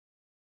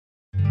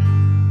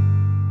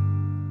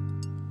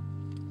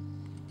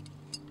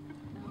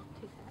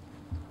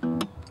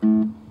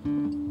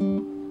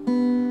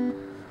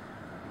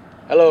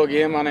Hello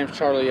again, my name's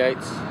Charlie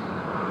Yates.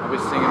 I'll be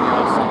singing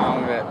y'all a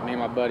song that me and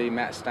my buddy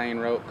Matt Stain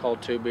wrote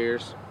called 2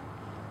 Beers.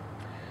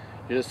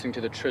 You're listening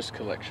to the Tryst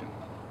collection.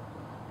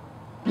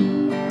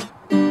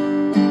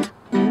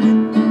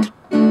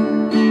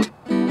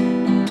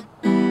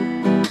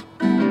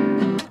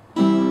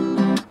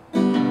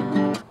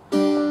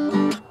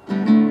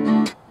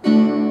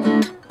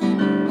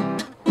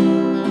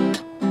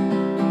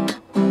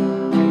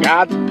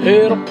 Got the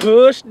pedal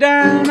pushed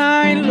down,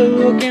 I ain't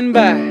looking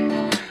back.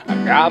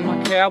 I got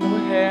my cowboy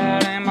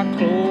hat and my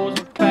clothes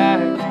are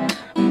packed.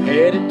 I'm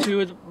headed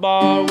to the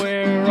bar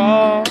where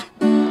all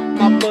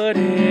my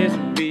buddies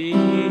will be.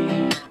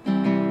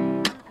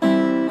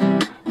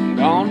 I'm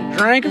gonna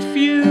drink a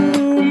few,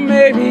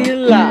 maybe a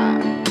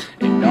lot.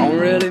 It don't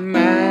really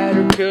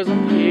matter, cause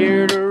I'm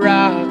here to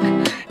rock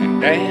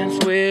and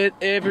dance with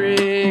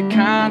every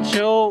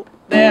concho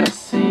that I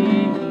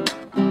see.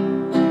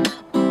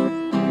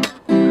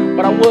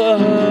 But I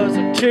was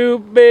a 2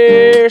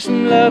 beers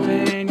from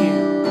loving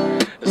you,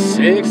 a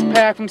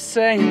 6-pack from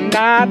saying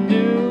I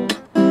do.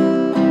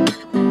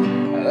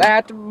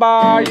 At the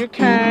bar you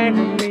came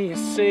to me and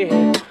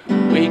said,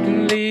 we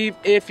can leave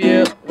if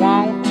you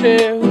want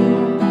to.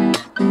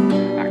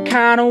 I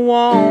kinda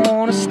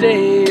wanna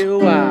stay a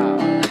while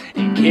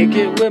and kick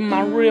it with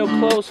my real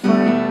close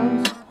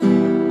friends.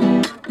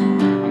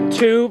 I'm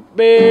 2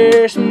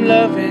 beers from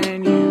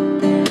loving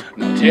you,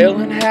 no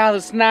telling how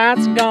this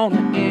night's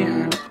gonna end.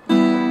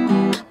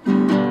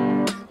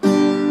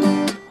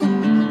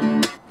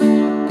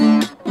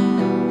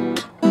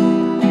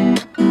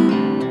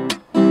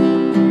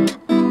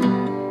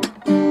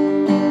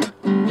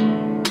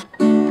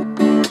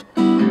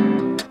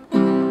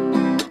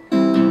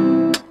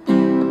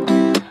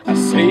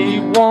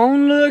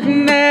 One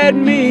looking at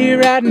me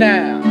right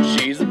now.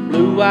 She's a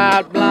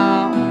blue-eyed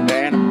blonde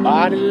and a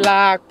body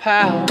like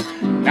power.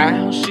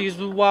 Now she's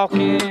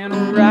walking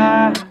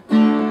right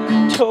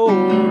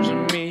towards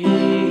me.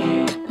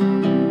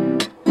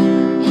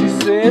 She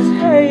says,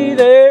 hey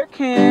there,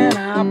 can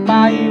I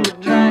buy you a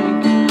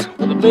drink?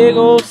 With a big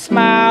old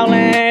smile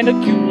and a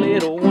cute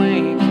little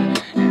wink.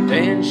 And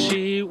then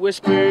she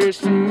whispers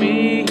to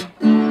me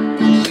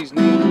she's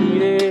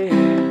needed.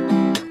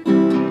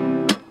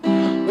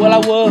 Well,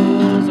 I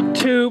was a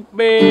 2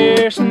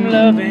 beers from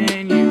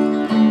loving you,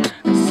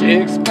 a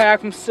 6-pack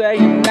from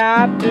saying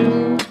I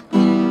do.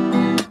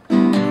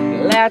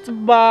 At the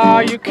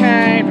bar you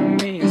came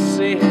to me and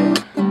said,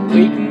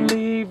 we can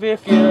leave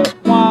if you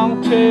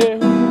want to.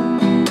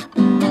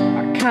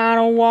 I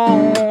kinda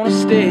wanna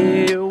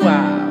stay a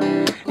while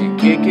and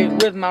kick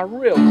it with my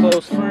real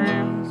close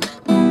friends.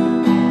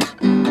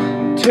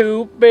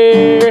 2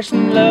 beers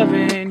from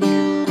loving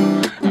you,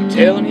 I'm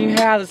telling you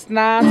how this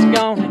night's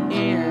gonna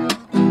end.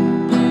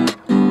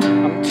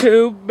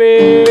 2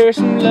 beers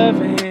from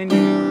loving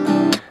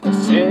you, a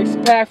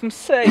 6-pack from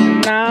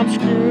saying I'm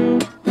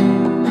screwed.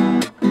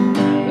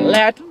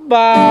 At the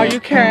bar you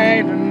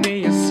came to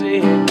me and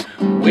said,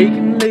 we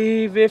can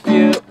leave if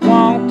you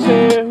want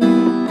to.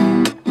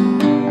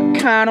 I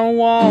kinda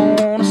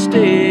wanna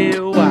stay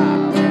a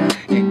while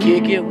and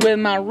kick it with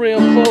my real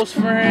close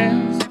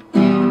friends.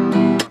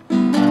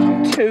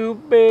 2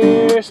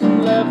 beers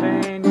from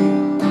loving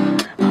you,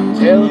 I'm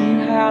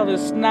telling you how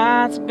this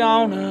night's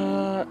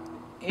gonna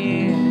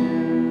end.